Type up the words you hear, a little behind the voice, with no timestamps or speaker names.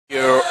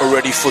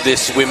ready for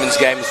this women's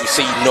game as we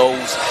see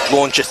Knowles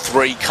launch a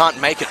three. Can't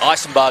make it.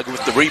 Eisenberger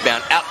with the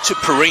rebound. Out to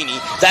Pirini.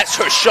 That's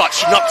her shot.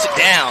 She knocks it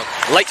down.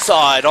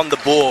 Lakeside on the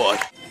board.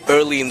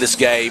 Early in this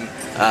game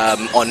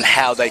on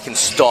how they can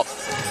stop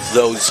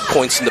those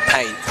points in the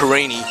paint.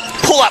 Pirini,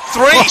 pull up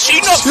three. She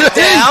knocks it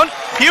down.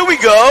 Here we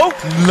go.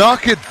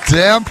 Knock it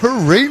down,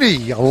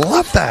 Pirini. I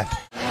love that.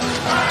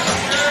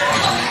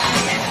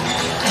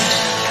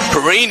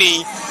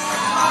 Pirini,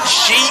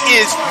 she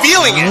is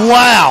feeling it.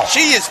 Wow.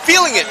 She is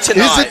feeling it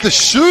tonight. Is it the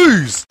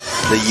shoes?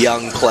 The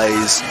young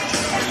plays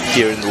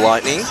here in the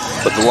Lightning,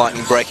 but the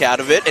Lightning break out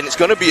of it, and it's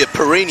going to be a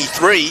Pirini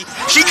three.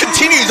 She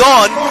continues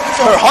on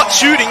her hot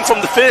shooting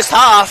from the first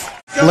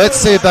half. Let's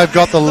see if they've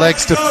got the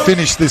legs to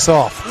finish this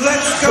off.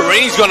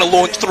 Pirini's going to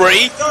launch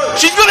three.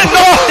 She's going to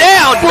knock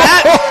down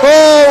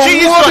that.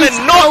 She's going to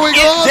knock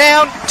it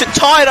down to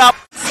tie it up.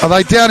 Are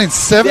they down in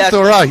 7th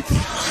or 8th?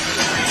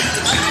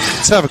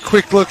 Let's have a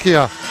quick look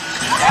here.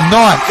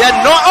 9th.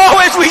 They're not.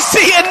 Oh, as we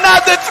see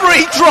another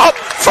three drop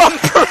from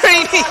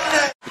Pirini.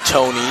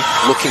 Tony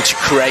looking to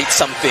create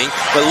something,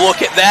 but look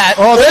at that.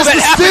 Oh, there's all that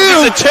the happens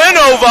steal. is a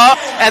turnover,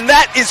 and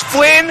that is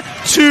Flynn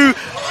to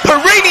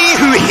Pirini,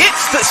 who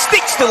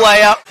sticks the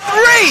layup.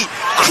 Three,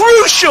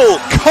 crucial.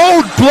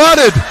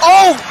 Cold-blooded.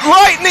 Oh,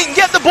 Lightning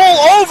get the ball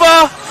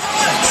over.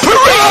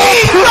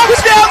 Pirini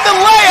knocks down the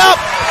layup.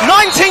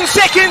 19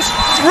 seconds,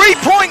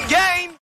 3-point game.